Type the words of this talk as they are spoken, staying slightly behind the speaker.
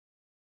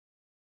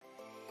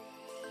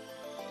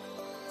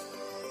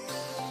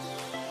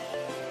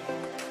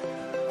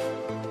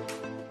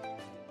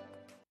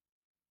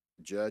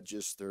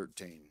Judges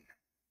 13.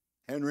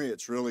 Henry,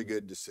 it's really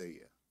good to see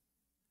you.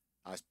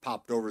 I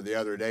popped over the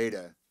other day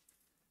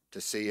to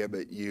see you,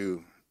 but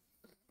you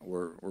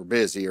were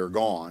busy or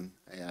gone,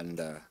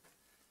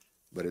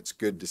 but it's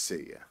good to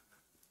see you.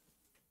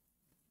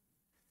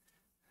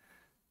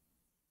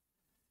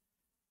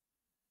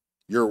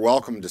 You're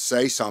welcome to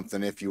say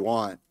something if you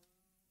want.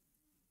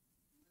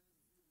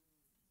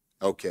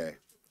 Okay.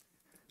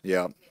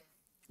 Yeah.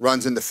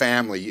 Runs in the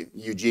family.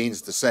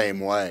 Eugene's the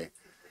same way.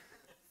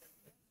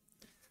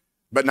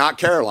 But not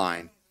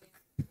Caroline.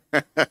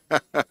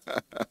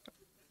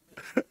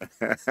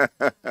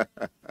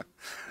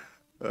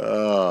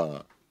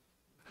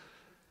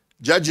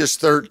 Judges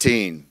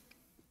 13,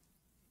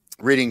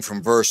 reading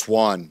from verse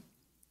 1.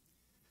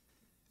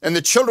 And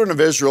the children of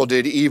Israel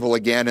did evil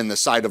again in the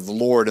sight of the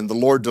Lord, and the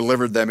Lord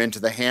delivered them into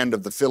the hand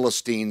of the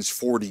Philistines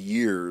 40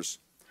 years.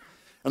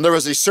 And there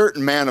was a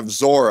certain man of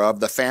Zorah, of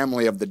the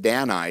family of the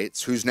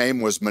Danites, whose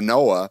name was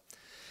Manoah,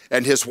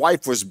 and his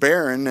wife was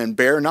barren and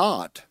bare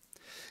not.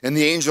 And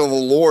the angel of the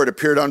Lord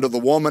appeared unto the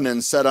woman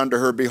and said unto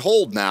her,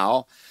 Behold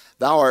now,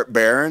 thou art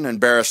barren and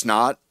bearest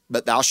not,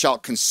 but thou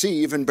shalt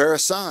conceive and bear a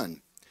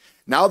son.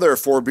 Now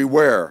therefore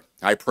beware,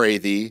 I pray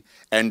thee,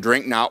 and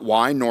drink not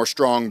wine nor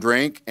strong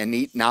drink, and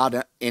eat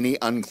not any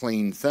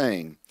unclean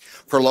thing.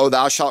 For lo,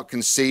 thou shalt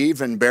conceive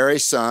and bear a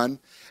son,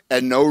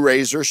 and no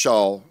razor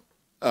shall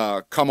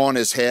come on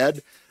his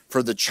head,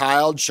 for the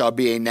child shall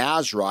be a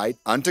Nazarite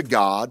unto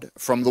God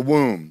from the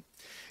womb.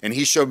 And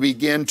he shall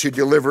begin to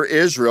deliver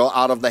Israel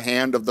out of the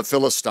hand of the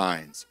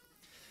Philistines.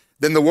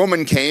 Then the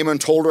woman came and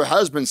told her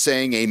husband,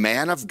 saying, A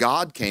man of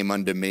God came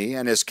unto me,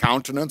 and his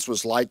countenance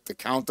was like the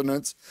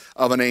countenance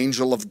of an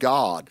angel of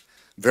God,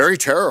 very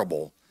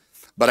terrible.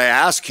 But I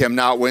asked him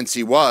not whence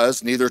he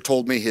was, neither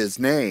told me his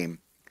name.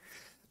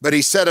 But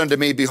he said unto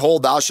me,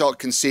 Behold, thou shalt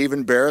conceive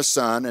and bear a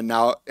son,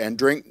 and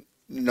drink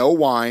no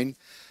wine,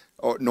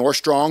 nor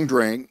strong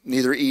drink,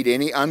 neither eat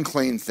any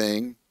unclean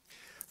thing.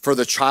 For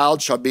the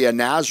child shall be a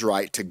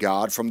Nazarite to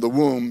God from the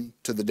womb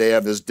to the day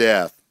of his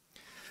death.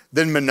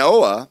 Then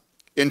Manoah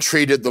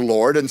entreated the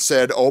Lord and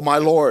said, O my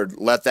Lord,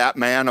 let that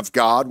man of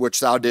God which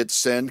thou didst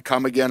send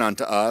come again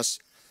unto us,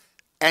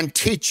 and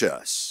teach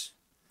us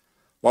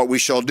what we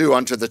shall do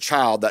unto the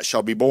child that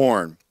shall be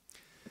born.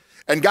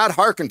 And God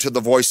hearkened to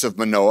the voice of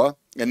Manoah,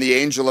 and the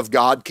angel of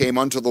God came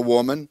unto the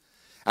woman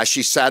as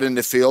she sat in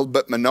the field,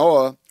 but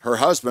Manoah, her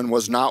husband,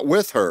 was not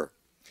with her.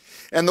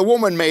 And the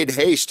woman made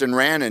haste and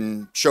ran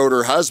and showed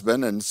her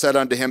husband, and said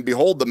unto him,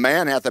 Behold, the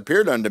man hath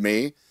appeared unto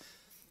me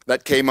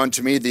that came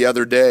unto me the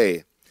other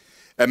day.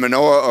 And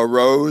Manoah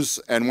arose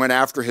and went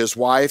after his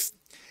wife,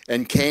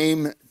 and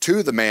came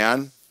to the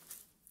man,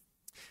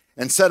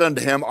 and said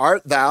unto him,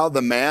 Art thou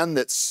the man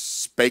that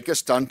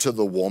spakest unto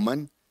the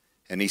woman?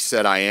 And he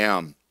said, I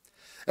am.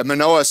 And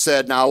Manoah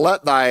said, Now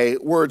let thy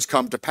words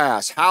come to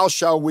pass. How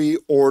shall we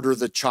order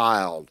the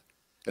child?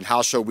 And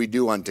how shall we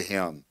do unto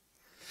him?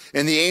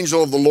 And the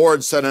angel of the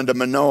Lord said unto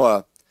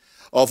Manoah,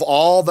 Of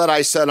all that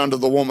I said unto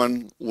the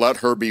woman, let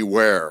her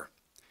beware.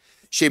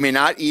 She may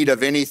not eat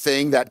of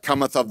anything that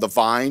cometh of the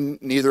vine,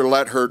 neither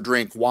let her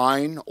drink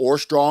wine or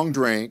strong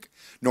drink,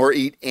 nor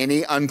eat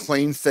any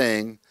unclean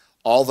thing.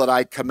 All that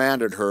I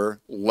commanded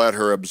her, let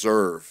her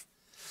observe.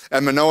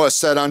 And Manoah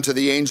said unto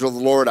the angel of the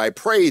Lord, I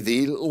pray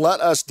thee, let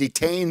us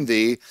detain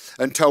thee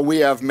until we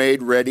have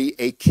made ready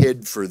a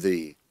kid for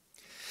thee.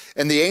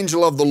 And the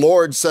angel of the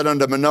Lord said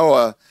unto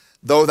Manoah,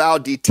 Though thou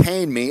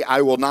detain me,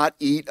 I will not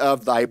eat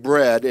of thy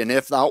bread, and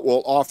if thou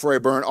wilt offer a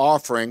burnt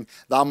offering,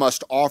 thou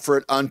must offer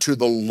it unto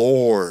the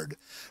Lord.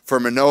 For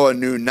Manoah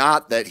knew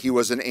not that he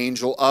was an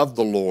angel of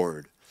the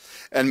Lord.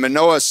 And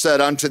Manoah said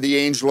unto the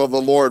angel of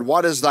the Lord,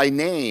 What is thy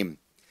name?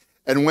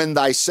 And when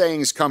thy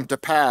sayings come to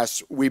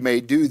pass, we may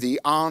do thee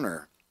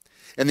honor.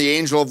 And the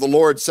angel of the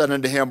Lord said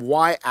unto him,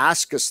 Why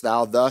askest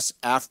thou thus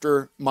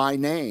after my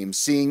name,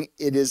 seeing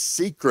it is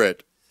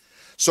secret?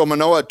 So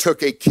Manoah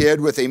took a kid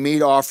with a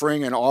meat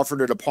offering and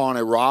offered it upon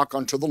a rock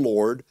unto the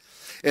Lord.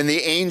 And the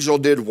angel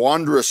did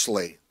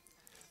wondrously.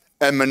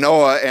 And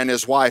Manoah and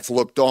his wife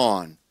looked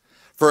on.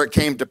 For it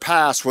came to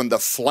pass, when the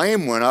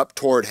flame went up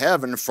toward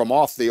heaven from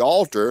off the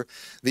altar,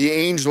 the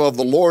angel of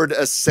the Lord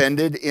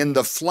ascended in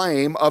the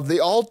flame of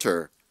the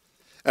altar.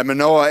 And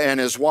Manoah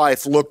and his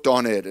wife looked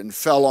on it and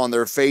fell on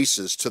their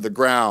faces to the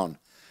ground.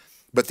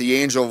 But the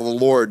angel of the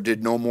Lord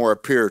did no more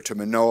appear to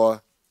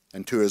Manoah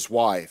and to his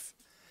wife.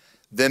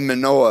 Then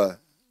Manoah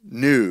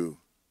knew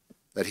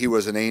that he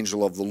was an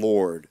angel of the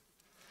Lord.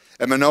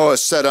 And Manoah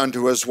said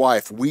unto his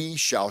wife, We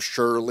shall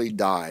surely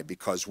die,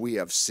 because we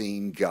have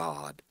seen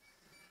God.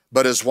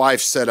 But his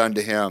wife said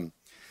unto him,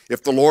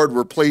 If the Lord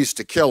were pleased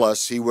to kill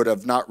us, he would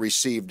have not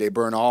received a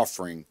burnt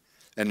offering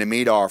and a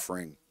meat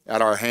offering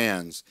at our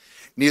hands.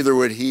 Neither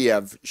would he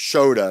have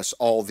showed us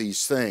all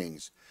these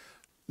things,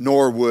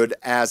 nor would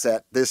as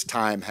at this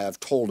time have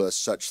told us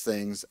such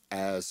things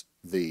as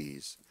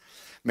these.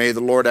 May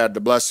the Lord add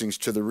the blessings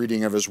to the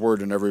reading of his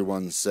word, and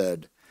everyone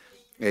said,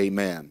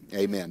 Amen.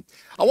 Amen.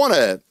 I want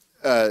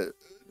to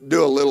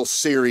do a little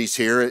series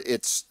here.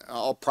 It's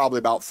probably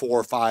about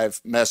 4 or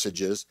 5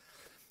 messages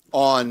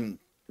on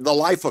the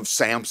life of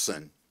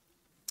Samson.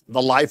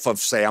 The life of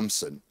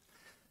Samson.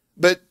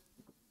 But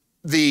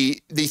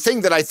the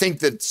thing that I think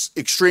that's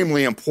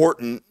extremely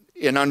important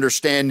in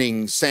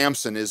understanding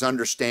Samson is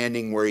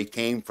understanding where he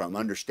came from,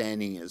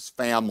 understanding his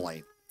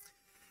family.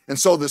 And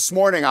so this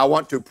morning I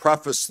want to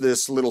preface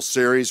this little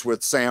series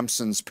with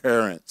Samson's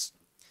parents.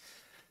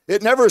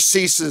 It never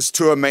ceases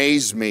to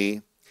amaze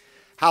me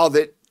how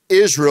that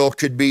Israel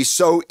could be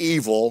so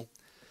evil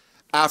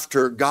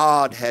after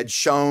God had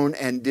shown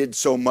and did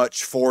so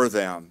much for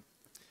them.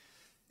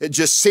 It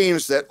just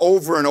seems that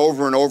over and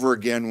over and over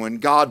again, when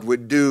God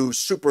would do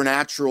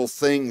supernatural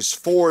things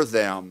for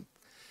them,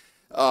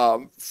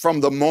 from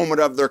the moment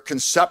of their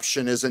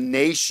conception as a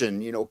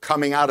nation,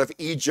 coming out of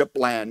Egypt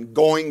land,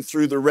 going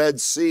through the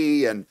Red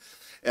Sea and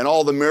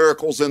all the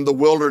miracles in the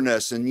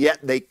wilderness, and yet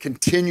they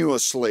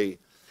continuously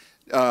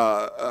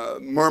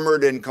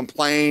murmured and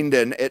complained,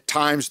 and at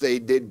times they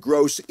did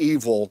gross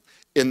evil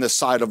in the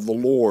sight of the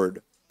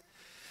Lord.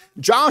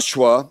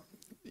 Joshua,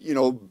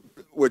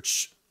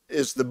 which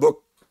is the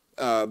book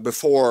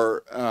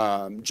before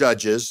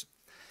Judges,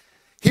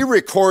 he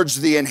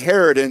records the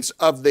inheritance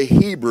of the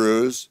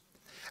Hebrews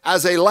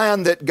as a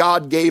land that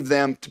God gave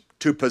them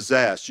to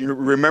possess. You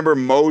remember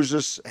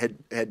Moses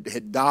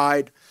had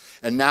died,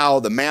 and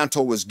now the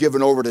mantle was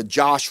given over to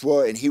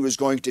Joshua, and he was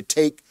going to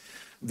take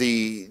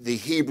the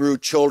Hebrew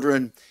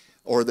children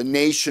or the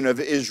nation of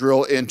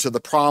Israel into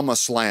the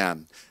promised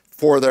land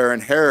for their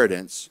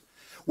inheritance.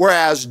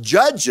 Whereas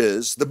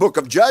Judges, the book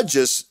of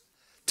Judges,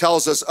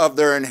 tells us of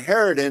their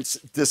inheritance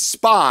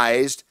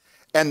despised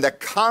and the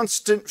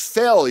constant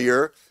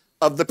failure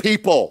of the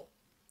people.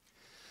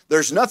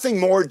 There's nothing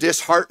more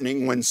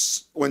disheartening when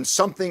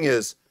something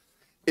is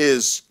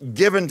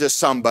given to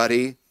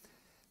somebody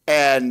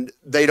and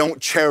they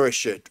don't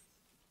cherish it.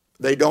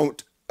 They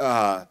don't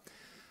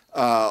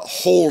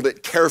hold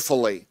it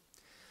carefully,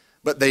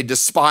 but they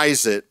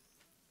despise it.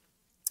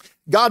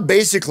 God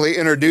basically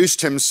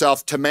introduced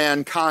himself to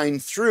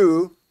mankind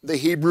through the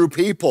Hebrew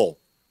people,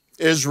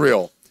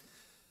 Israel.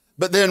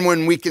 But then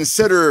when we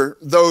consider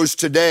those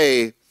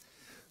today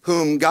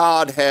whom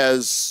God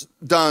has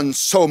done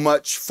so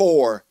much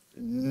for,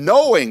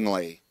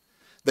 knowingly,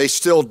 they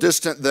still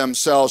distance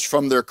themselves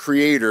from their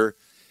Creator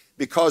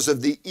because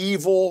of the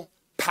evil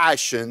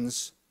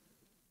passions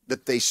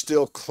that they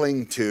still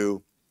cling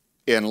to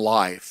in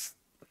life.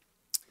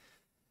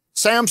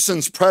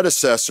 Samson's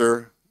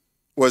predecessor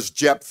was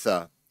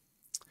Jephthah.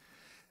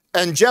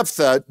 And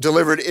Jephthah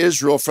delivered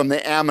Israel from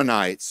the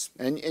Ammonites.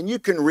 And you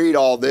can read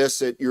all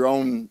this at your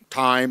own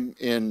time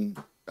in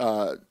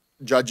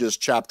Judges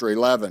chapter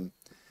 11.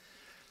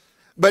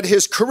 But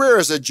his career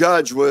as a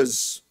judge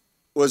was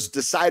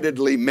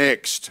decidedly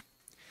mixed.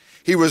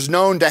 He was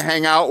known to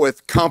hang out with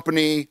a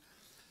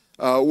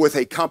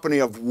company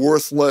of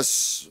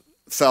worthless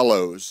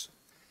fellows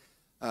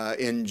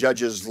in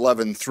Judges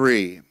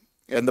 11:3.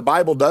 And the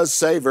Bible does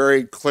say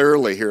very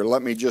clearly here,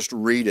 let me just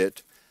read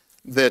it,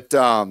 that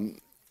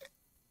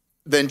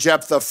then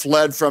Jephthah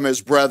fled from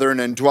his brethren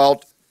and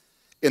dwelt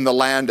in the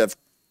land of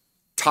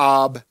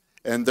Tob,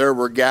 and there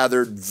were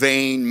gathered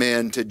vain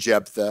men to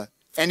Jephthah,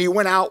 and he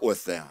went out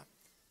with them.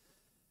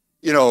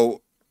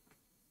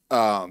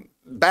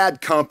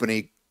 Bad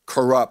company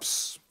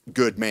corrupts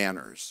good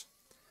manners.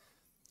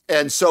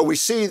 And so we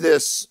see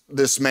this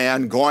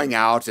man going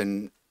out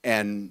and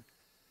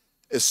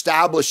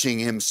establishing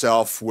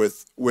himself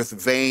with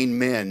vain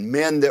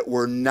men that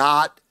were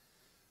not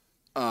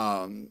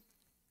an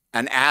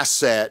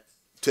asset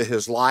to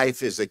his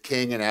life as a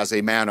king and as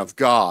a man of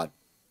God.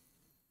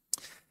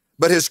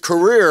 But his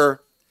career,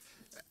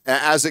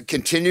 as it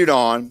continued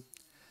on,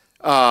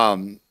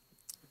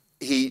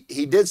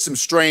 he did some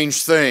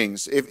strange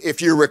things.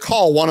 If you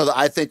recall,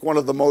 I think one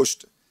of the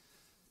most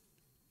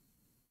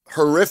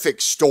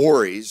horrific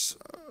stories,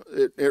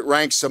 it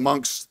ranks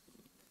amongst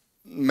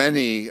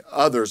many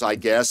others, I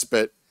guess,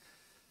 but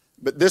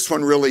this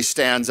one really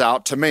stands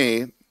out to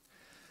me,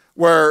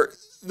 where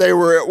they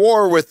were at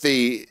war with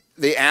the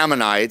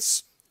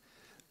Ammonites,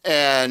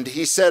 and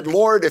he said,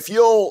 Lord, if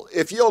you'll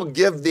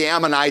give the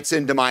Ammonites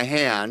into my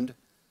hand,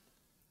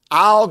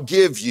 I'll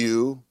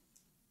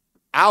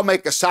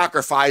make a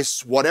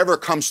sacrifice, whatever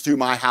comes through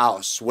my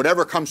house,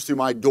 whatever comes through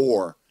my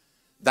door,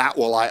 that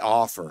will I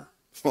offer.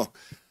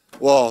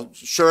 Well,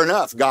 sure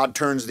enough, God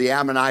turns the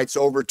Ammonites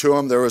over to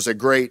him. There was a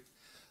great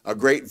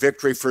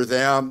victory for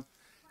them.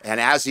 And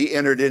as he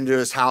entered into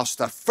his house,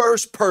 the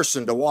first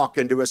person to walk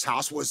into his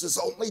house was his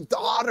only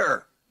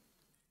daughter.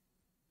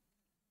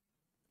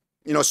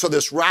 So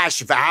this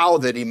rash vow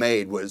that he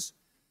made was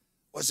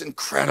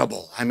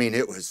incredible. I mean,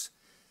 it was,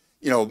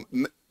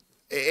 and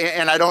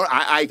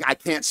I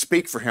can't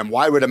speak for him.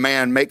 Why would a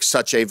man make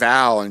such a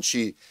vow? And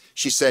she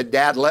said,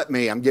 Dad,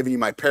 I'm giving you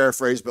my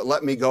paraphrase, but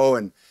let me go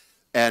and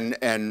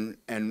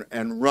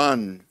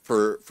run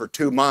for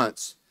 2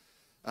 months,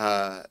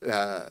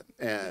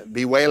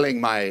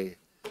 bewailing my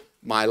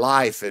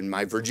life and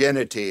my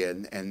virginity.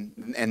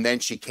 And then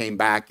she came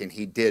back and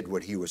he did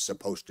what he was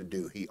supposed to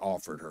do. He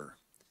offered her.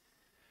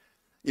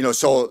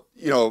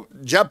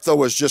 Jephthah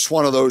was just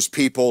one of those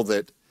people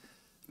that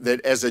that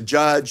as a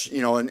judge,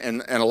 you know,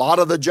 and a lot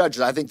of the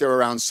judges, I think there were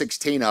around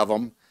 16 of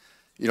them,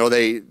 you know,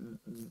 they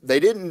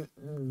didn't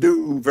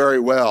do very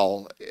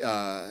well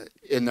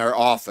in their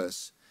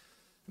office.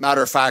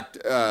 Matter of fact,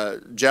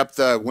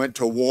 Jephthah went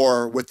to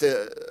war with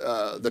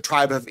the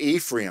tribe of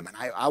Ephraim, and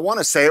I want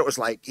to say it was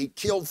like he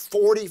killed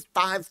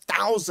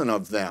 45,000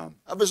 of them,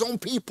 of his own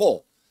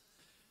people.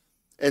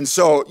 And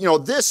so, you know,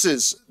 this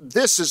is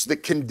the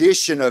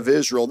condition of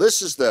Israel.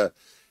 This is the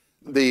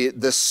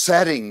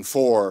setting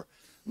for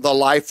the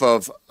life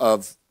of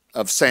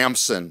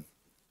Samson.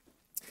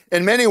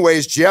 In many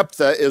ways,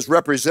 Jephthah is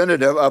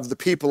representative of the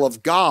people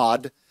of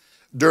God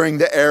during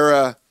the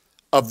era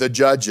of the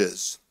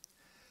judges.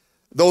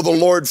 Though the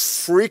Lord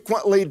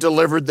frequently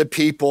delivered the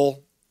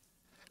people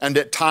and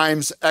at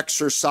times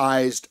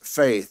exercised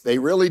faith, they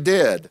really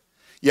did,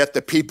 yet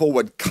the people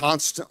would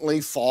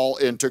constantly fall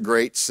into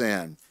great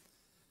sin.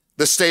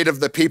 The state of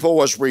the people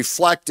was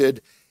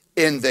reflected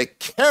in the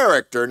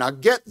character. Now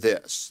get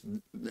this.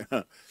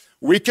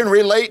 We can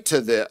relate to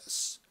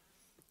this.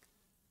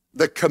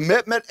 The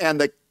commitment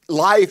and the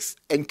life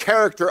and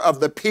character of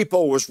the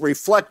people was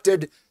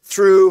reflected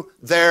through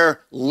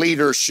their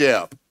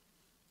leadership.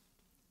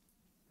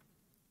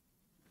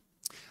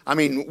 I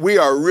mean, we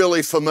are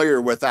really familiar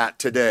with that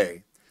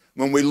today.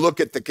 When we look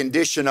at the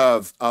condition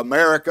of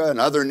America and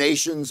other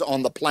nations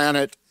on the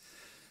planet,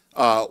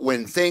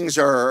 when things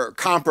are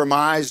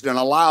compromised and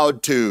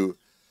allowed to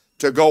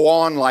go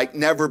on like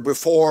never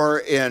before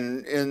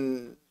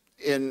in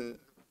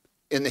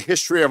the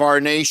history of our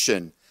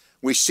nation,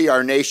 we see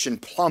our nation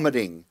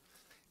plummeting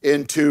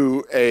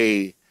into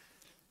a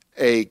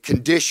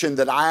condition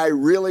that I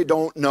really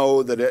don't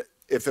know that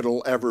if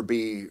it'll ever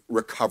be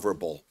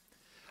recoverable.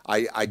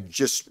 I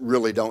just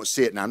really don't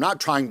see it. And I'm not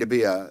trying to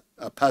be a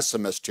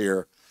pessimist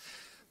here,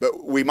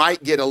 but we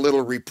might get a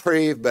little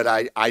reprieve, but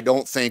I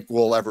don't think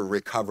we'll ever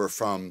recover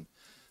from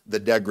the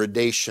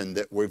degradation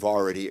that we've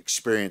already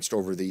experienced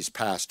over these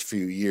past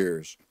few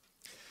years.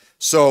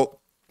 So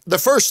the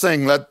first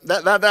thing,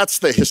 that's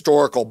the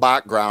historical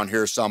background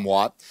here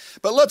somewhat,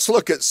 but let's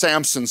look at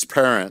Samson's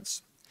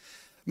parents.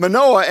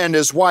 Manoah and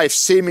his wife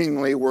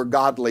seemingly were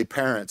godly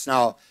parents.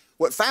 Now,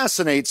 what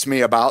fascinates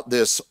me about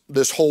this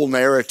whole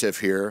narrative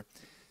here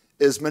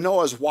is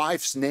Manoah's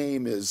wife's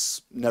name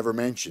is never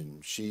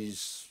mentioned.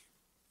 She's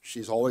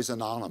always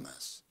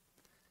anonymous.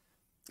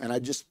 And I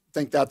just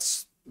think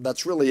that's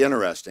really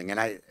interesting. And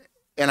I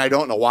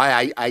don't know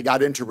why I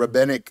got into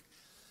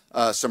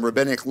some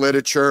rabbinic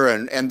literature,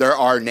 and there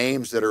are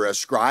names that are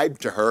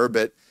ascribed to her,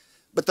 but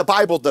the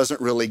Bible doesn't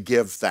really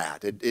give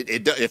that.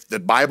 If the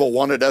Bible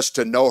wanted us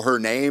to know her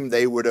name,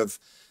 they would have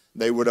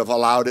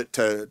allowed it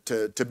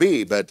to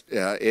be, but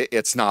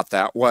it's not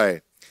that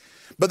way.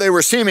 But they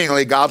were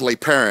seemingly godly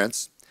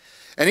parents.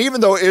 And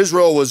even though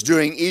Israel was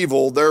doing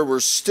evil, there were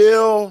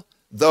still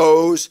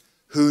those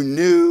who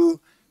knew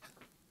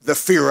the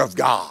fear of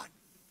God.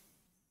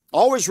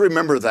 Always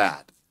remember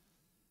that.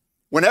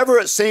 Whenever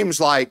it seems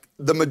like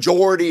the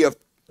majority of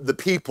the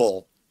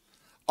people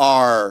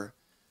are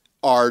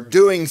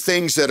doing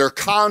things that are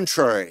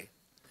contrary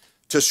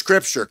to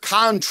Scripture,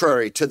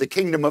 contrary to the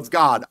kingdom of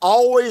God,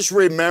 always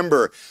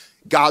remember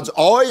God's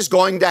always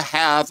going to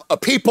have a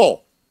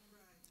people.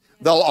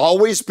 They'll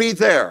always be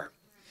there.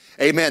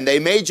 Amen. They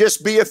may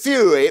just be a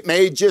few. It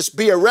may just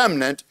be a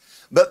remnant,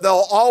 but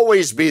they'll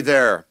always be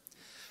there.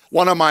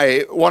 One of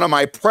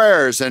my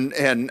prayers,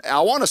 and I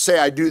want to say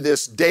I do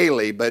this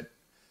daily, but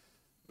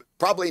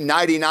probably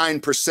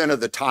 99%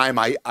 of the time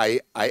I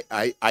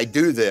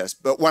do this.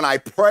 But when I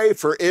pray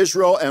for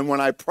Israel and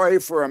when I pray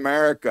for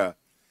America,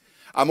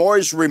 I'm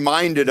always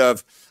reminded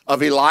of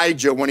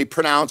Elijah when he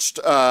pronounced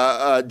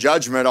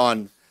judgment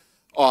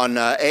on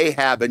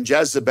Ahab and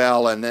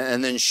Jezebel, and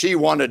then she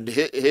wanted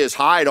his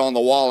hide on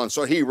the wall, and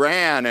so he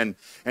ran and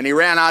he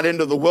ran out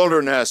into the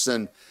wilderness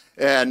and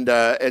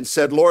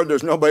said, Lord,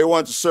 there's nobody who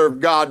wants to serve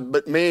God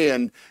but me.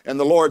 And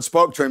the Lord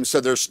spoke to him and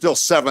said, there's still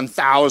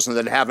 7,000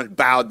 that haven't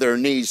bowed their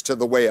knees to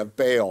the way of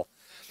Baal.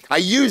 I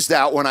use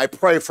that when I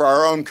pray for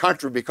our own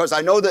country because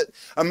I know that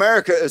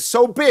America is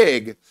so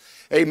big,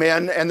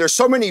 amen, and there's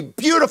so many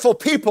beautiful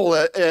people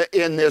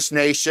in this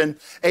nation,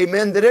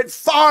 amen, that it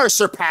far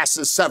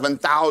surpasses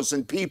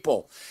 7,000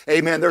 people,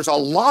 amen. There's a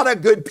lot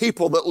of good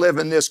people that live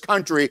in this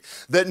country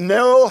that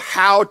know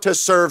how to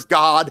serve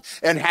God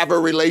and have a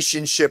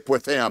relationship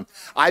with Him.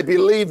 I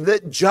believe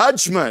that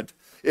judgment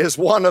is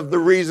one of the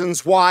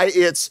reasons why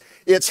it's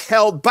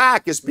held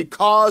back, is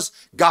because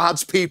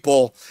God's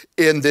people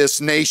in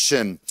this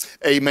nation,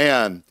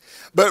 amen.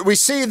 But we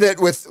see that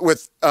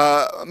with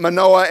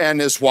Manoah and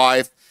his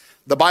wife,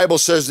 the Bible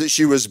says that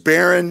she was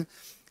barren.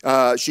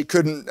 She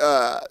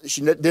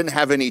didn't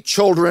have any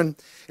children.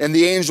 And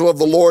the angel of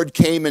the Lord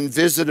came and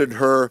visited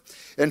her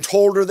and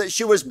told her that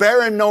she was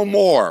barren no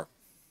more.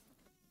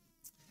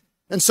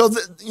 And so,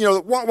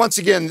 once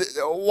again,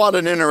 what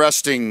an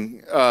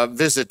interesting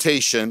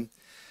visitation.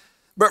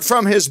 But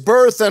from his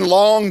birth and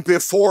long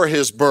before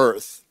his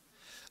birth,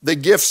 the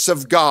gifts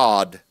of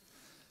God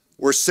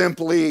were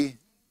simply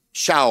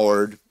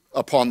showered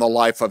upon the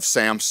life of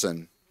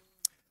Samson.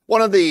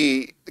 One of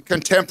the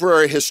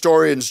contemporary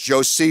historians,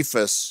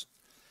 Josephus,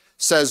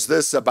 says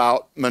this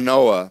about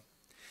Manoah.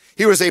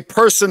 He was a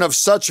person of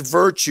such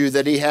virtue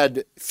that he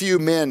had few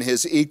men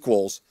his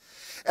equals,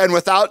 and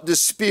without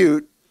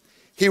dispute,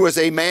 he was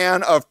a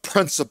man of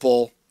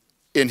principle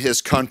in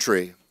his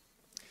country.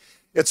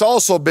 It's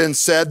also been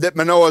said that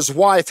Manoah's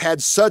wife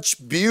had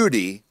such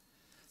beauty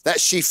that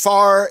she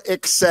far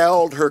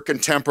excelled her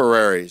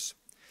contemporaries.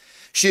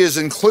 She is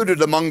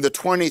included among the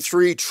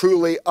 23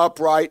 truly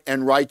upright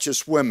and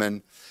righteous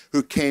women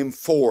who came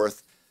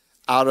forth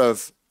out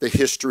of the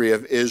history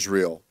of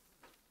Israel.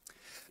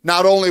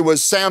 Not only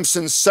was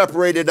Samson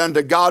separated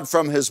unto God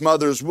from his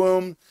mother's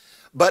womb,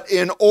 but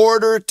in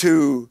order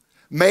to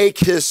make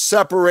his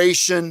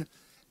separation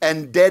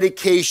and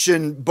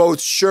dedication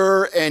both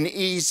sure and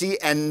easy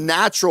and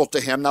natural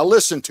to him. Now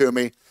listen to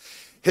me.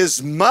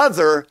 His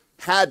mother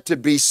had to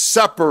be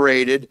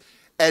separated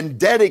and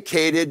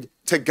dedicated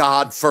to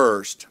God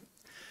first.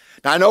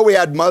 Now I know we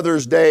had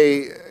Mother's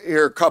Day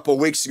here a couple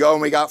weeks ago,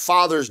 and we got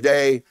Father's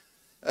Day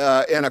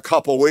in a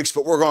couple weeks,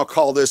 but we're going to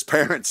call this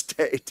Parents'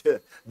 Day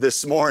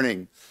this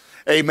morning.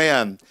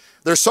 Amen.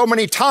 There's so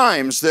many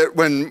times that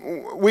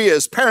when we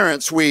as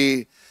parents,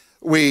 we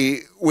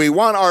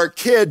want our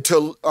kids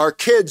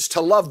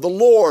to love the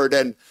Lord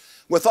and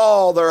with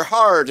all their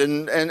heart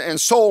and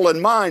soul and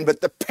mind,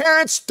 but the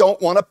parents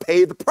don't want to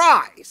pay the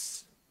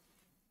price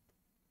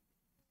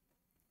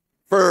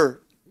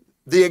for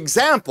the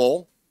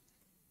example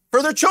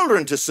for their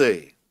children to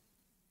see.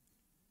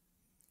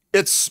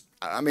 It's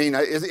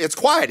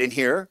quiet in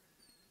here,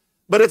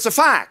 but it's a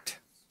fact.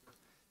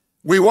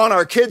 We want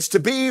our kids to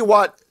be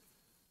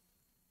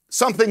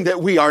something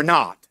that we are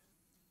not.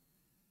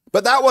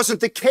 But that wasn't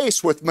the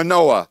case with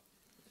Manoah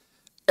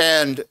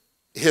and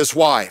his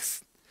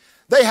wife.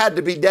 They had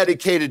to be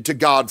dedicated to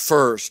God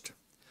first.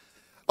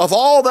 Of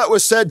all that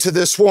was said to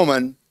this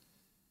woman,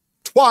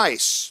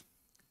 twice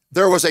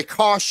there was a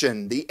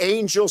caution. The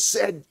angel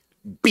said,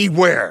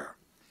 beware,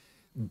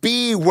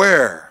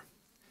 beware.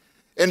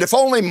 And if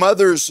only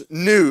mothers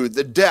knew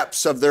the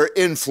depths of their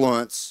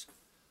influence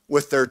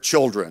with their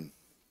children.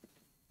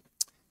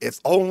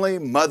 If only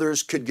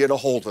mothers could get a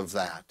hold of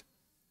that.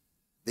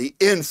 The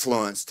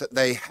influence that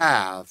they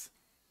have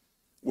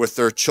with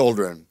their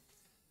children.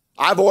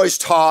 I've always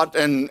taught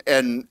and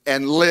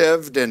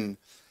lived and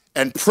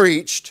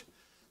preached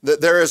that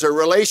there is a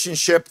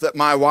relationship that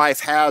my wife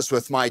has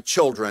with my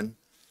children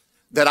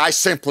that I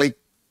simply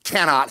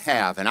cannot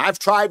have. And I've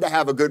tried to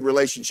have a good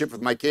relationship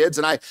with my kids,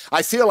 and I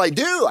feel I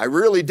do, I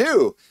really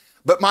do.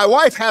 But my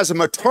wife has a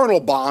maternal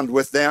bond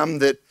with them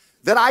that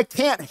I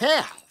can't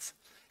have.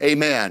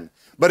 Amen.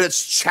 But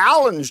it's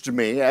challenged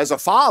me as a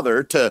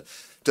father to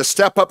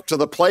step up to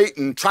the plate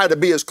and try to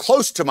be as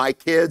close to my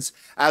kids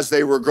as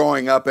they were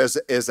growing up as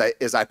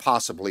I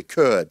possibly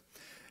could.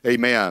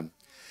 Amen.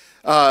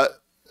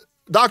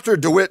 Dr.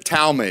 DeWitt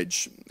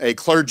Talmage, a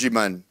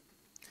clergyman,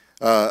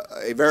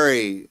 a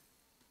very,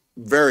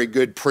 very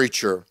good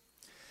preacher,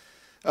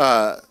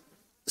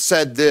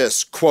 said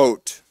this,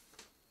 quote,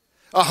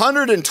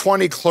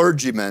 120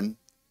 clergymen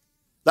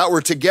that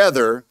were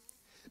together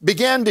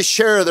began to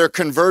share their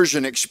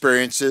conversion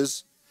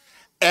experiences,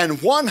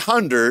 and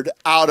 100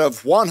 out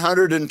of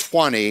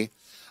 120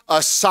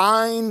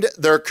 assigned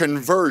their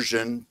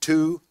conversion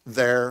to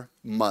their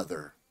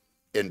mother.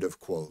 End of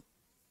quote.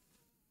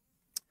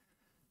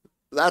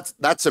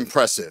 That's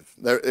impressive.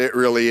 It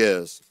really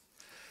is.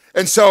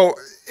 And so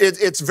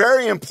it's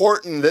very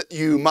important that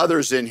you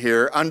mothers in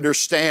here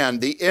understand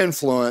the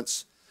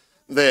influence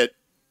that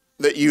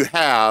you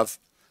have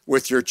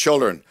with your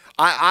children.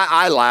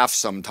 I laugh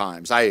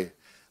sometimes. I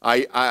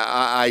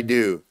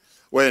do.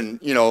 When,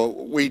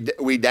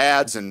 we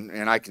dads,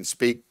 and I can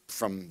speak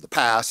from the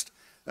past,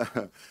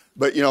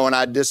 but, when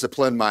I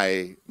disciplined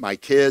my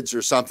kids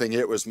or something,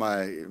 it was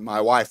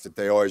my wife that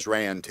they always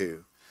ran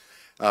to.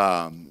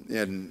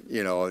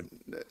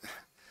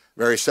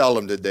 Very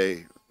seldom did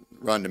they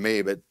run to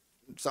me, but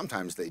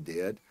sometimes they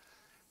did.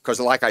 Because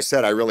like I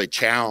said, I really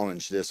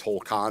challenged this whole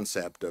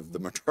concept of the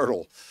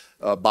maternal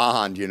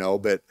bond,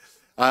 but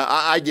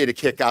I get a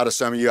kick out of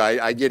some of you.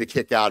 I get a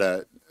kick out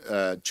of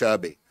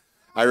Chubby.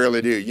 I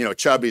really do.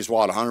 Chubby's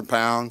 100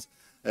 pounds,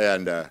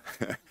 and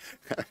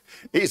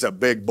he's a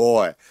big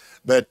boy.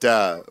 But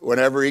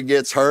whenever he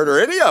gets hurt, or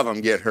any of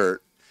them get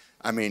hurt,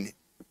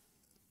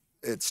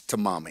 it's to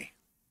mommy.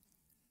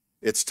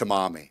 It's to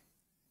mommy.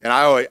 And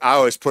I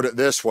always put it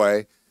this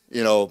way,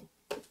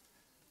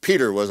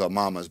 Peter was a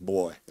mama's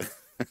boy.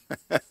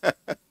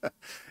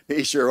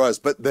 He sure was,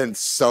 but then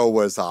so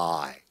was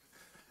I.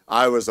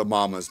 I was a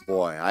mama's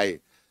boy.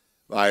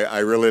 I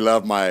really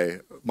love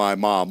my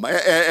mom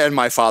and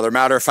my father.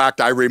 Matter of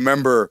fact, I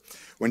remember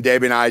when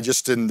Debbie and I,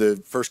 just in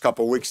the first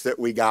couple of weeks that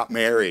we got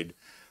married,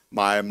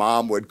 my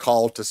mom would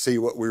call to see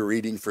what we were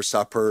eating for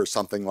supper or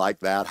something like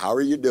that. How are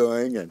you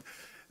doing?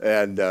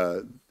 And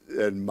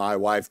my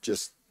wife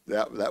just,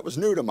 that was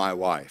new to my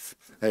wife.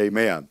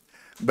 Amen.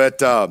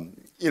 But,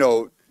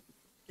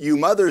 you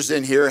mothers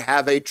in here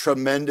have a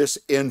tremendous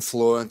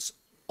influence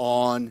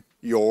on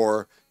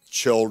your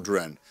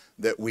children.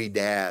 that we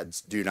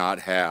dads do not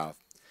have.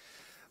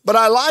 But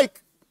I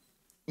like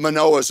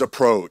Manoah's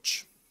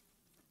approach.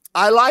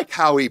 I like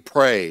how he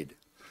prayed.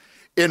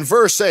 In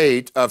verse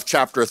 8 of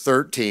chapter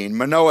 13,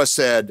 Manoah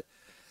said,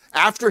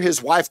 after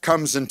his wife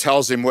comes and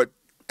tells him what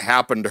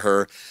happened to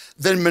her,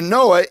 then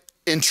Manoah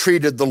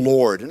entreated the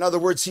Lord. In other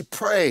words, he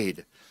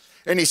prayed.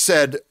 And he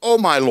said, O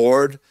my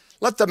Lord,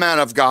 let the man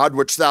of God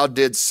which thou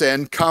didst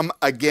send come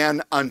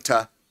again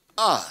unto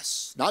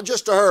us. Not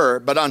just to her,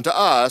 but unto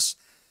us,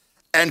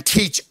 and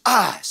teach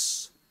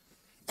us.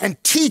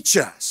 And teach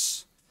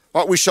us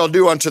what we shall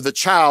do unto the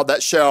child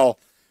that shall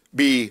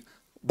be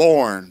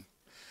born.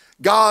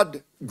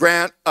 God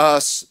grant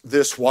us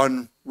this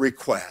one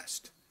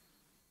request.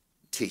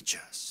 Teach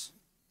us.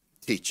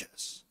 Teach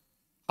us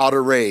how to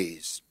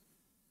raise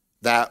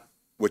that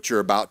which you're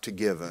about to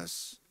give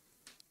us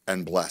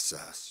and bless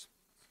us.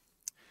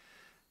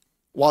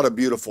 What a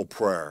beautiful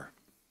prayer.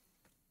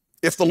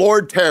 If the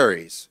Lord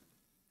tarries,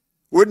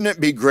 wouldn't it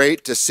be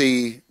great to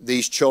see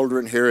these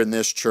children here in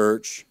this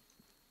church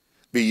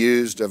be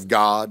used of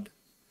God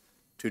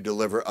to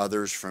deliver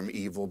others from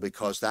evil?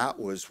 Because that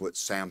was what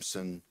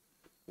Samson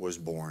was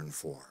born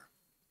for,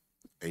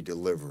 a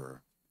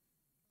deliverer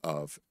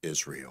of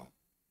Israel.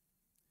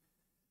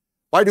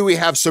 Why do we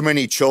have so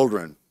many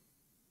children?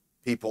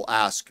 People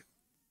ask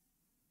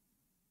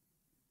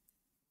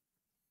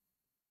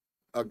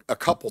a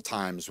couple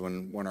times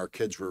when our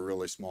kids were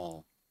really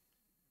small.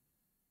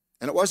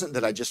 And it wasn't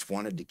that I just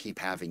wanted to keep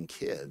having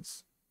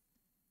kids,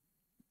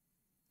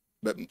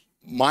 but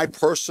my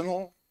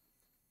personal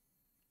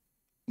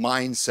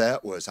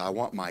mindset was I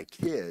want my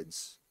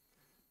kids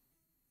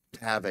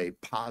to have a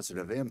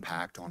positive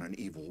impact on an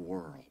evil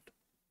world.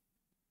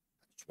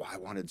 That's why I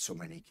wanted so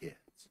many kids.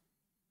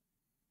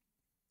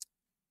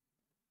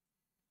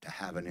 To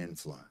have an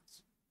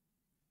influence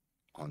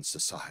on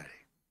society.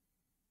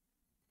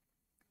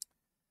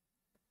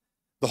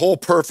 The whole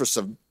purpose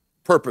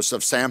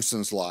of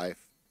Samson's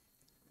life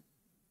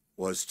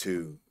was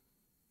to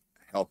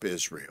help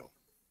Israel.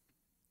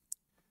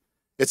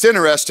 It's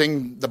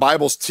interesting, the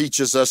Bible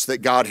teaches us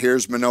that God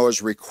hears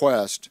Manoah's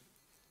request,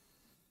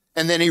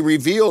 and then he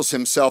reveals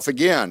himself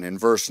again in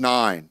verse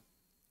 9.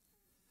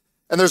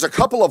 And there's a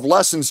couple of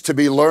lessons to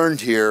be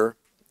learned here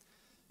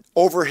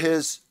over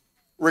his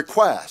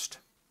request.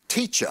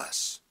 Teach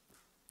us.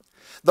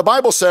 The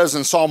Bible says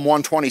in Psalm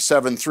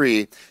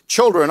 127:3,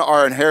 children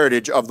are an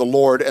heritage of the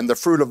Lord, and the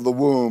fruit of the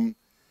womb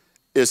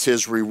is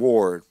his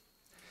reward.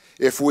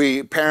 If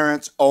we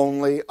parents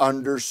only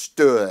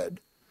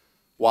understood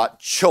what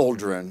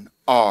children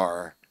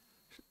are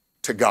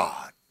to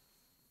God.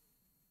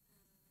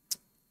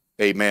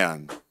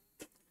 Amen.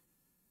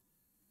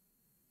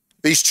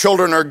 These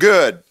children are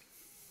good.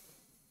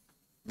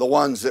 The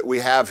ones that we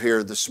have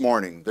here this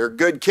morning. They're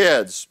good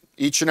kids,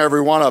 each and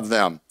every one of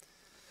them.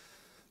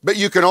 But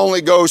you can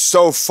only go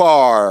so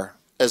far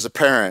as a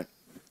parent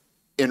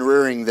in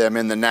rearing them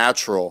in the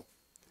natural.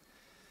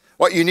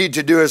 What you need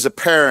to do as a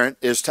parent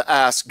is to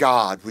ask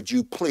God, would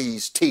you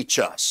please teach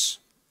us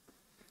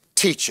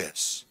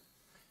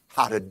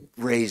how to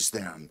raise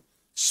them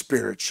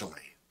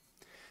spiritually?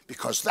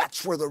 Because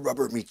that's where the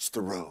rubber meets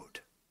the road.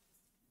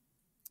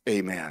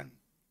 Amen.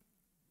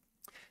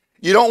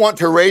 You don't want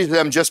to raise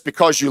them just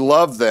because you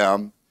love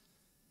them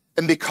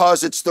and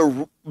because it's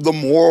the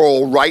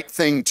moral right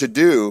thing to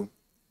do.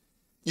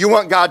 You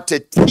want God to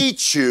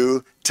teach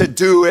you to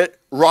do it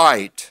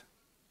right.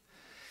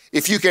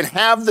 If you can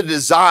have the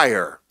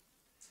desire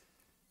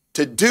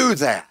to do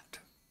that,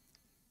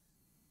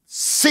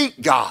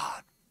 seek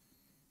God.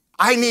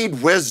 I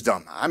need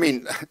wisdom. I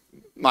mean,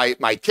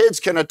 my kids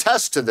can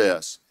attest to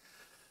this.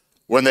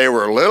 When they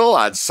were little,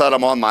 I'd set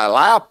them on my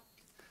lap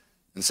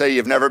and say,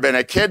 you've never been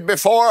a kid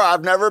before?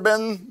 I've never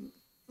been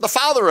the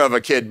father of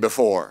a kid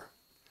before.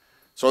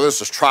 So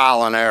this is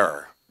trial and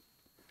error.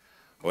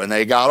 When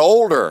they got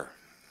older,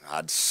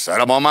 I'd set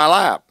them on my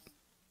lap.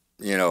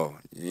 You know,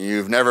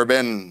 you've never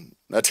been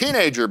a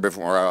teenager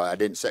before. I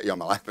didn't set you on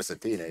my lap as a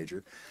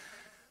teenager.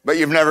 But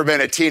you've never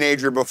been a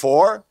teenager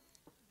before.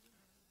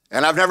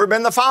 And I've never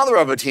been the father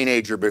of a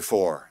teenager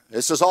before.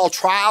 This is all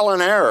trial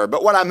and error.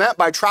 But what I meant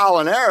by trial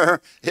and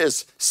error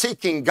is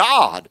seeking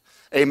God,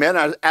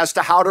 amen, as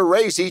to how to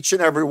raise each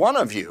and every one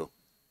of you.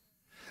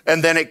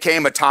 And then it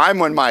came a time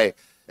when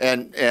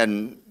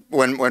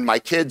when my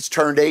kids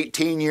turned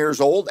 18 years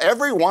old,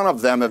 every one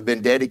of them have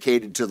been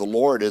dedicated to the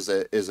Lord as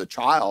a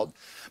child.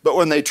 But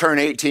when they turn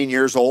 18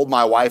 years old,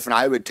 my wife and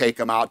I would take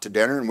them out to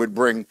dinner and would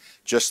bring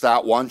just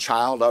that one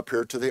child up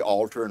here to the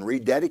altar and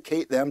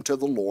rededicate them to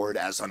the Lord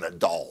as an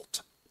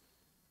adult.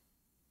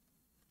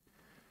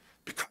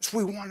 Because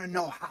we want to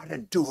know how to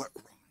do it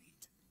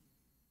right.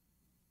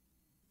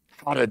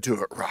 How to do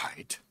it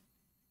right.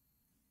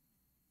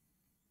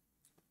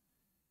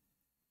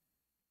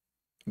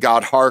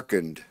 God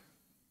hearkened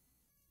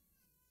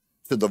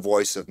to the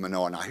voice of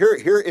Manoah. Now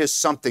here is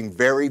something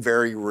very,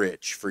 very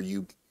rich for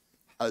you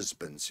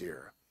husbands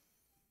here.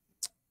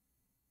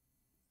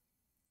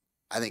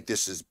 I think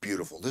this is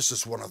beautiful. This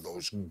is one of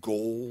those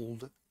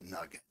gold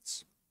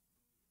nuggets.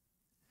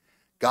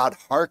 God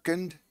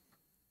hearkened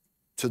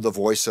to the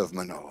voice of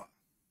Manoah,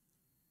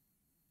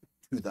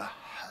 to the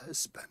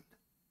husband.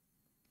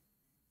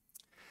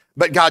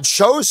 But God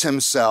shows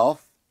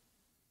himself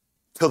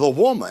to the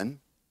woman,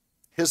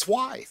 his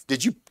wife.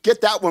 Did you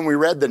get that when we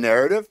read the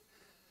narrative?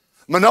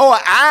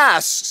 Manoah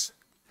asks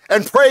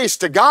and prays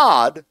to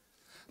God,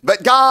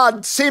 but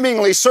God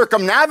seemingly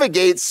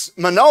circumnavigates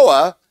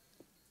Manoah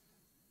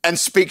and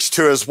speaks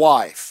to his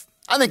wife.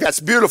 I think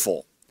that's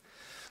beautiful.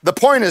 The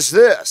point is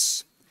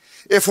this: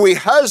 if we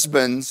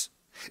husbands,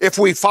 if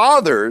we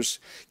fathers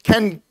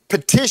can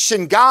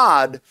petition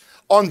God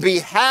on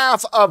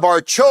behalf of our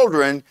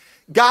children,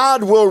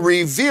 God will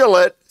reveal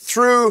it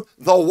through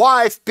the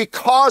wife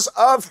because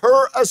of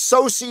her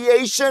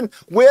association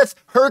with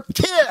her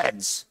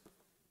kids.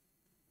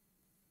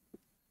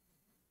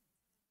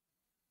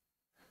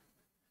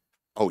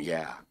 Oh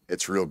yeah,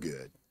 it's real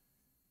good.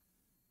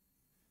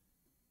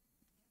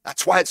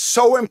 That's why it's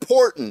so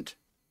important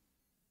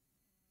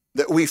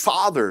that we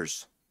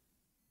fathers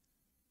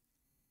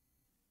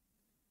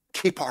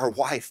keep our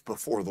wife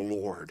before the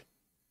Lord.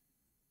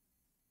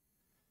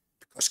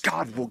 Because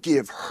God will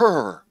give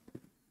her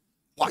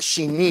what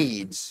she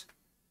needs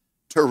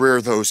to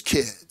rear those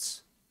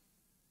kids.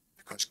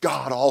 Because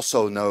God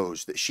also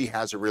knows that she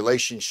has a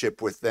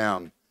relationship with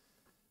them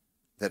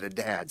that a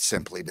dad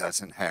simply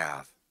doesn't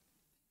have.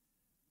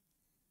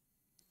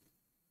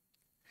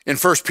 In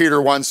 1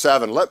 Peter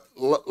 1:7,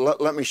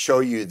 let me show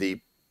you the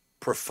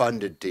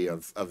profundity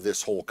of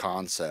this whole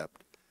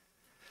concept.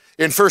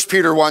 In 1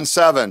 Peter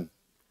 1:7,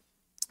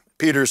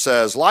 Peter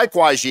says,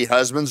 "Likewise, ye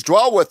husbands,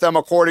 dwell with them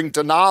according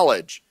to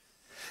knowledge,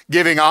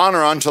 giving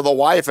honor unto the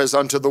wife as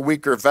unto the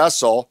weaker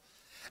vessel,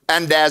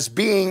 and as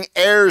being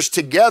heirs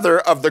together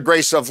of the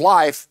grace of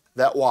life,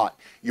 that" what?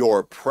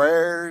 "Your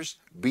prayers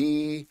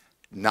be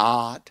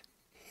not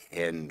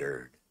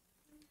hindered."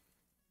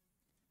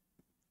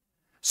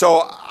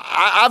 So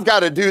I've got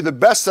to do the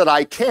best that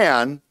I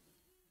can,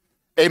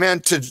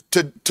 amen,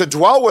 to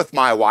dwell with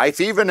my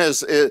wife, even as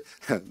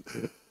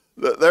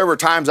there were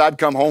times I'd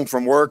come home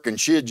from work and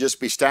she'd just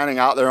be standing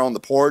out there on the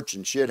porch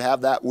and she'd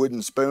have that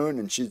wooden spoon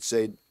and she'd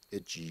say,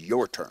 "It's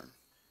your turn."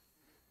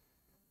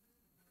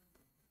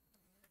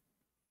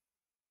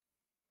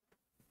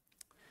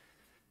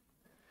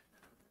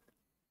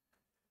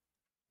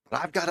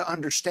 But I've got to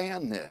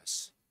understand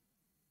this.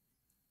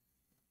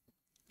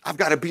 I've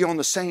got to be on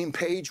the same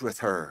page with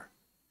her.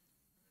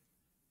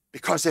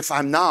 Because if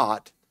I'm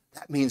not,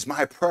 that means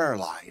my prayer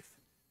life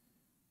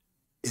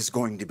is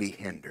going to be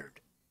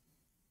hindered.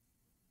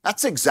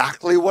 That's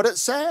exactly what it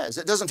says.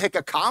 It doesn't take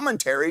a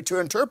commentary to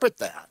interpret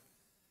that.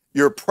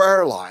 Your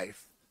prayer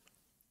life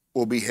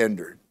will be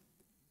hindered.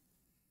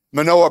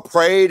 Manoah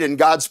prayed and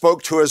God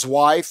spoke to his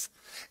wife,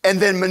 and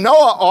then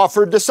Manoah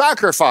offered the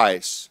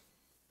sacrifice.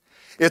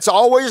 It's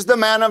always the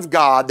man of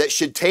God that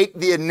should take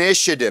the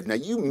initiative. Now,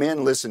 you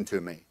men, listen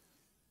to me.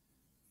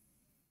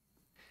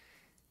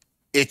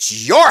 It's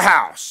your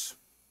house.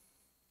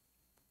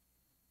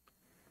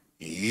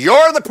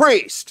 You're the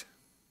priest.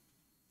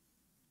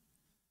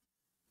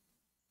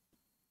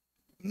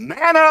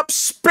 Man up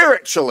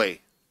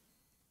spiritually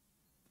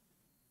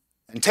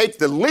and take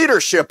the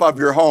leadership of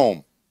your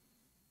home.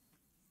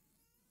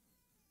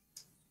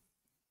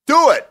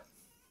 Do it.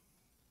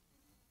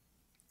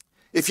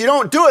 If you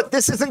don't do it,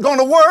 this isn't going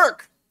to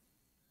work.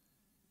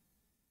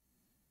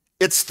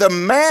 It's the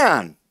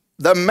man.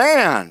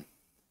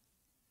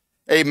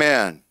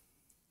 Amen.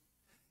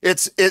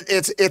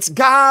 It's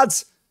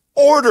God's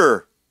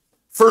order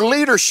for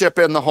leadership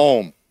in the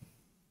home.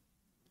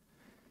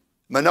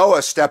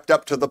 Manoah stepped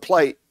up to the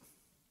plate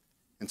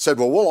and said,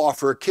 "Well, we'll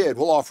offer a kid.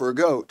 We'll offer a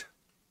goat."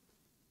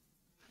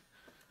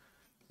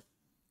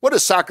 What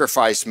does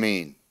sacrifice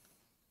mean?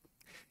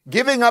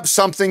 Giving up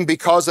something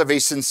because of a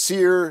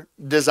sincere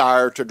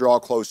desire to draw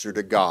closer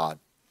to God.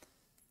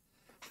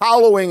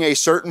 Hallowing a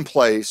certain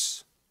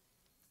place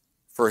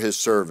for his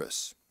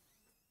service.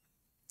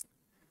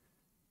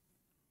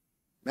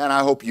 Man,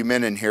 I hope you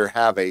men in here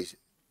have a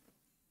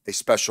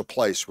special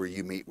place where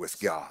you meet with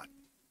God.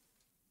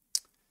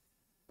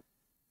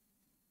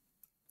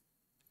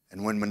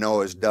 And when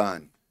Manoah is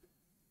done,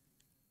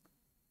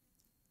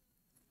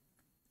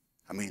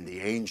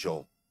 the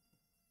angel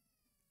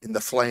in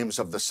the flames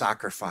of the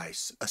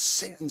sacrifice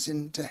ascends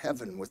into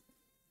heaven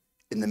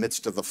in the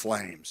midst of the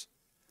flames.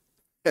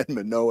 And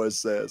Manoah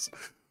says,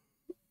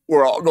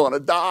 "We're all going to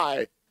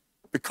die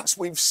because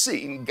we've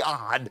seen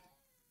God.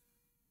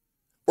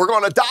 We're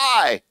going to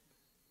die."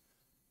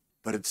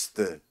 But it's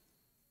the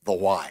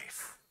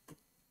wife.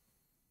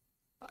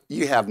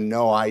 You have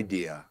no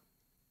idea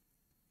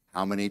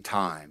how many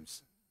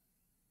times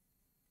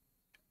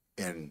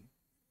in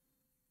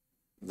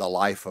the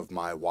life of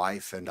my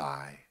wife and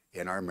I,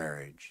 in our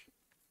marriage,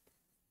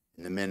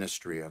 in the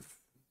ministry of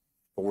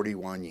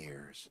 41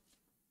 years,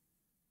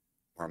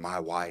 where my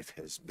wife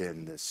has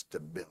been the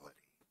stability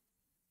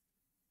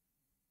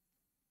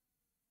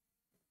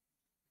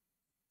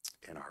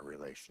in our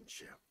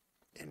relationship,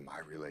 in my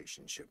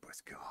relationship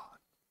with God.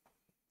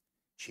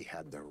 She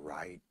had the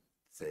right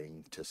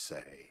thing to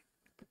say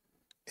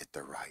at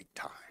the right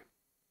time.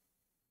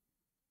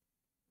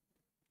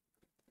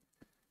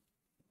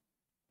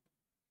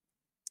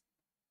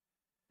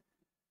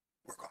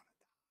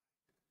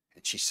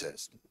 And she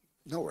says,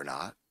 no, we're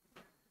not.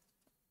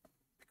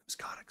 Because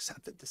God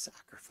accepted the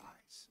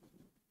sacrifice.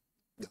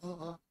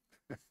 Duh.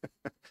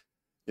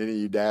 Any of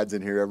you dads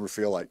in here ever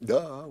feel like,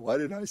 duh, why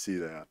didn't I see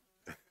that?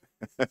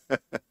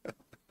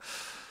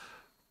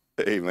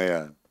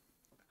 Amen.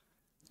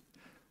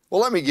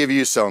 Well, let me give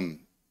you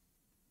some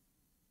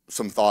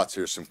thoughts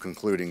here, some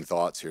concluding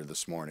thoughts here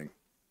this morning.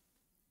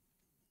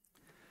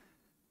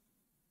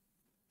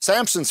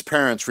 Samson's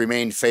parents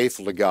remained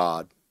faithful to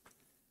God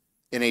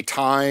in a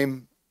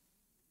time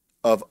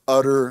of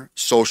utter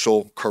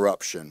social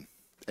corruption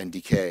and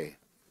decay.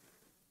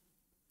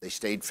 They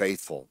stayed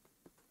faithful.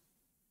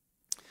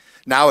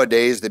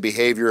 Nowadays, the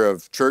behavior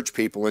of church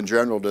people in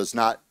general is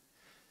not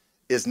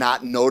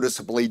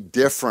noticeably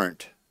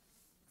different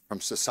from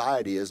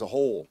society as a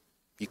whole.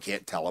 You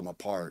can't tell them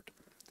apart.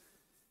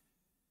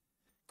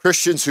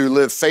 Christians who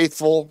live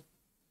faithful,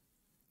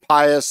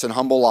 pious, and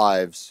humble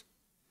lives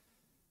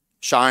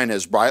shine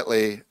as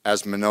brightly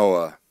as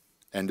Manoah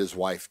and his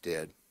wife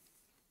did.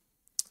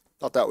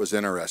 Thought that was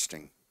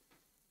interesting.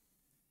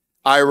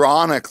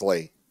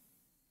 Ironically,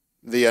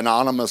 the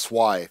anonymous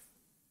wife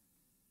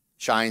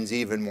shines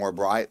even more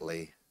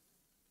brightly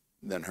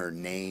than her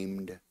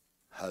named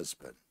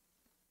husband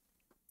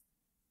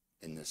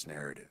in this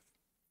narrative.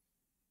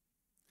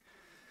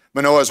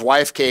 Manoah's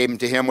wife came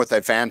to him with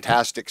a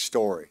fantastic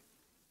story.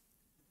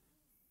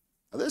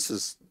 Now this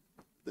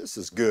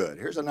is good.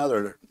 Here's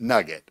another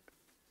nugget.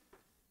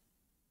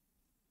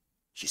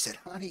 She said,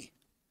 honey,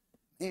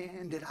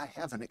 man, did I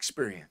have an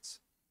experience.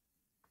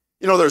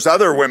 You know, there's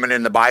other women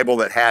in the Bible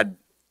that had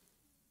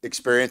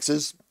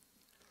experiences.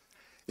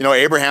 You know,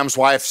 Abraham's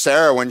wife,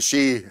 Sarah, when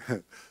she,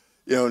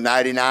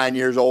 99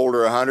 years old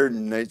or 100,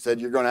 and they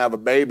said, you're going to have a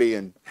baby,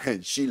 and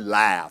she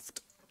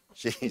laughed.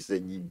 She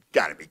said, you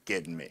got to be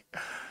kidding me.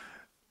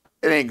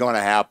 It ain't going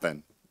to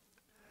happen.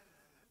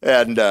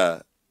 And,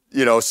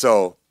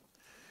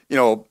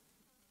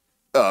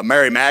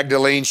 Mary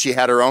Magdalene, she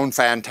had her own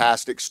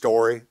fantastic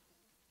story.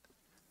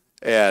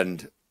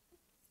 And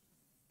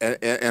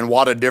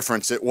what a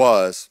difference it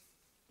was.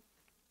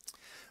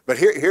 But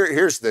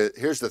here's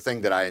the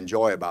thing that I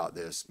enjoy about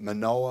this.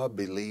 Manoah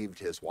believed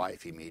his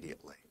wife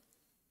immediately.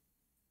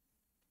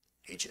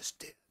 He just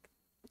did.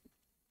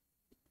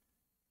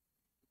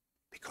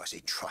 Because he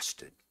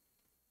trusted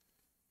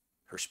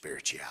her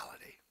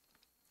spirituality.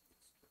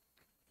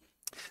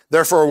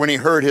 Therefore, when he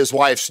heard his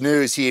wife's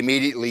news, he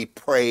immediately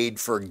prayed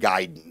for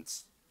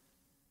guidance.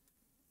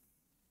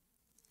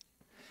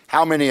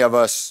 How many of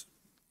us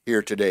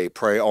here today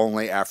pray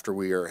only after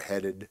we are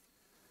headed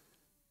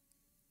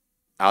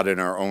out in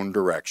our own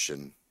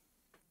direction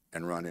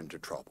and run into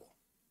trouble?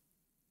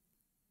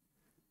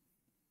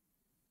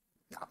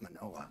 Not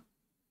Manoah.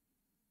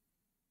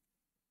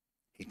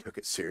 He took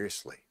it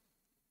seriously.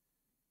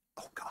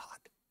 Oh God,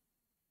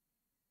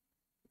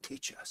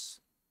 teach us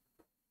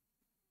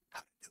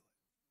how to do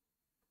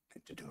it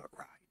and to do it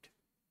right.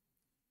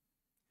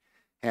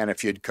 And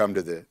if you'd come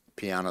to the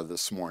piano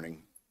this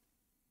morning,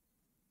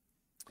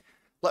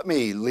 let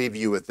me leave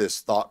you with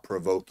this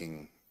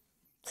thought-provoking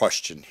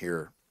question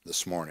here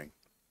this morning.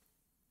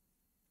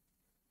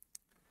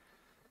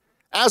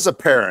 As a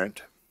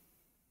parent,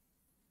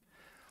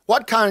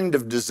 what kind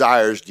of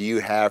desires do you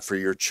have for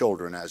your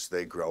children as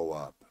they grow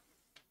up?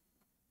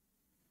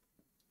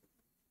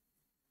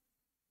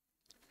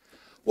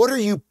 What are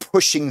you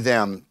pushing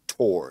them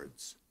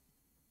towards?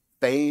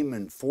 Fame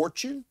and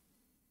fortune?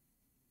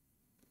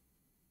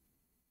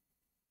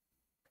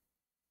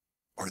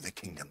 Or the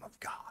kingdom of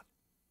God?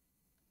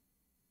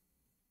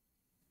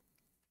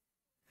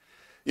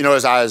 You know,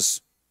 as I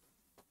was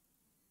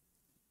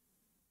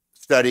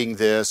studying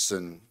this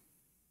and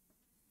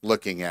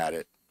looking at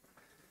it,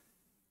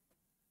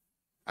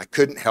 I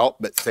couldn't help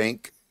but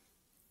think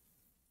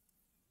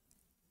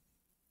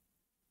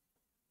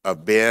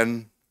of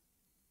Ben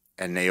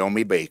and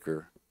Naomi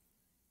Baker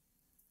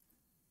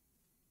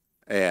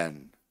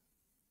and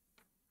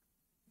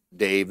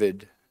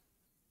David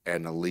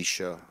and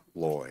Alicia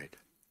Lloyd,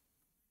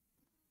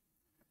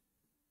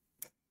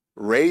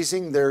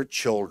 raising their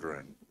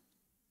children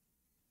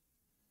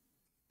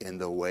in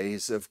the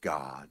ways of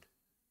God,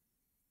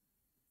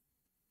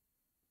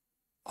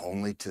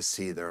 only to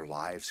see their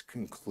lives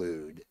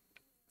conclude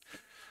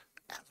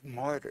as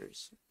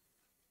martyrs.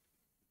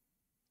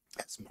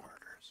 As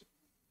martyrs.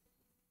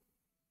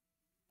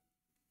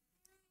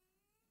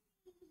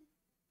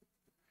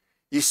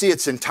 You see,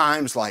 it's in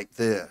times like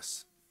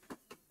this.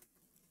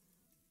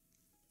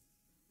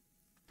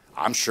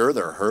 I'm sure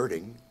they're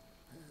hurting.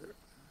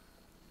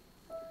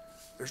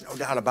 There's no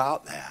doubt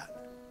about that.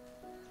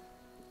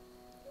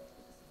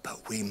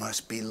 But we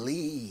must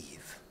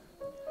believe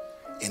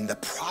in the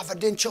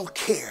providential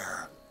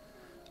care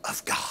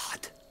of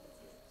God.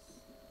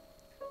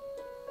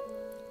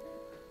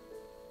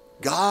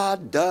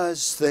 God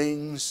does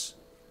things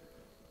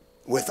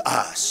with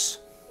us,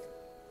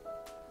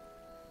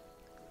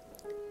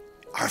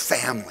 our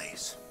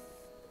families,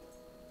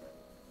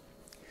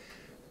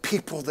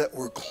 people that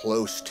we're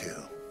close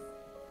to,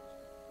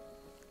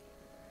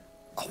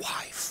 a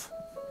wife,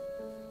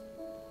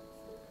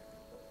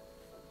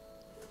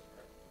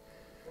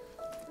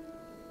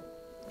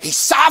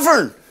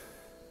 sovereign.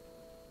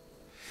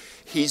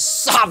 He's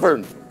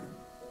sovereign.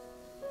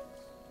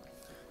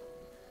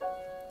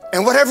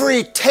 And whatever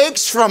he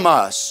takes from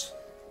us,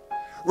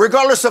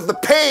 regardless of the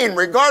pain,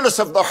 regardless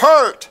of the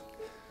hurt,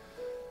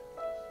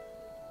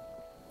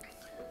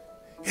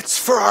 it's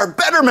for our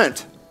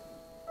betterment.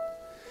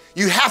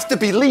 You have to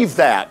believe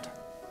that.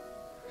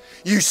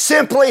 You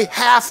simply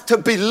have to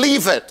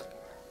believe it.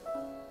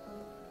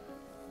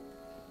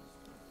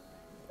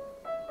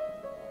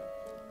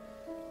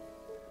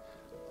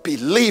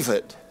 Believe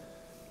it.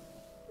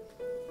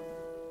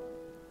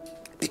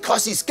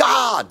 Because he's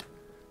God.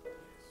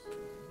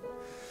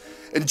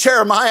 In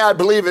Jeremiah, I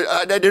believe it,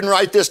 I didn't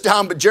write this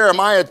down, but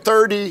Jeremiah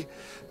 30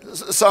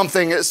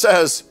 something, it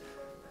says,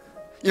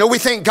 you know, we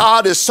think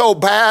God is so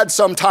bad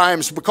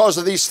sometimes because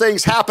of these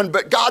things happen,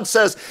 but God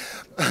says,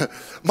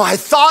 my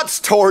thoughts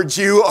towards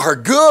you are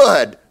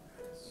good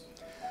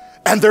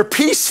and they're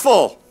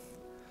peaceful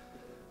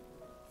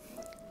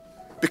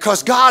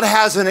because God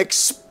has an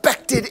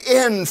expected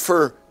end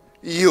for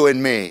you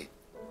and me.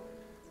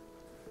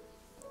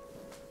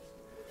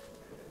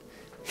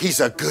 He's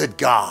a good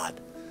God.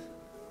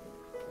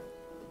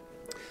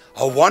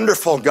 A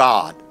wonderful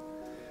God.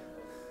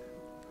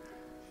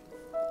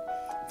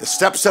 The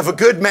steps of a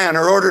good man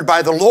are ordered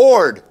by the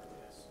Lord.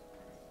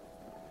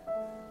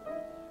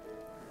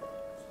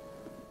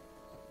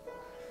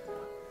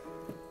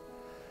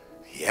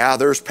 Yeah,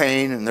 there's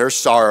pain and there's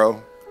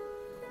sorrow.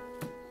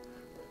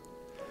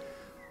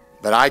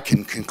 But I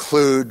can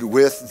conclude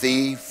with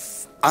the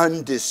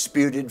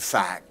undisputed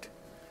fact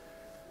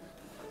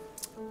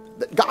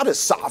that God is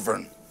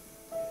sovereign.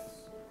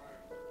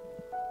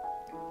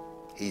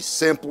 He's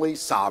simply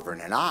sovereign,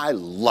 and I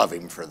love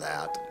him for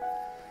that.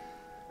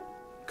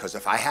 Because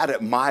if I had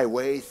it my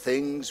way,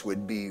 things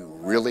would be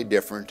really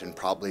different and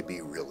probably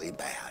be really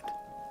bad.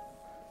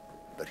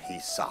 But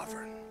he's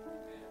sovereign.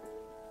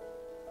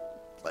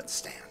 Let's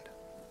stand.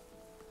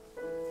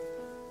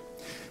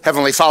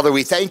 Heavenly Father,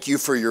 we thank you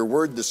for your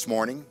word this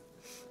morning.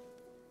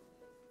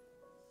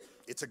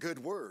 It's a good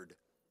word.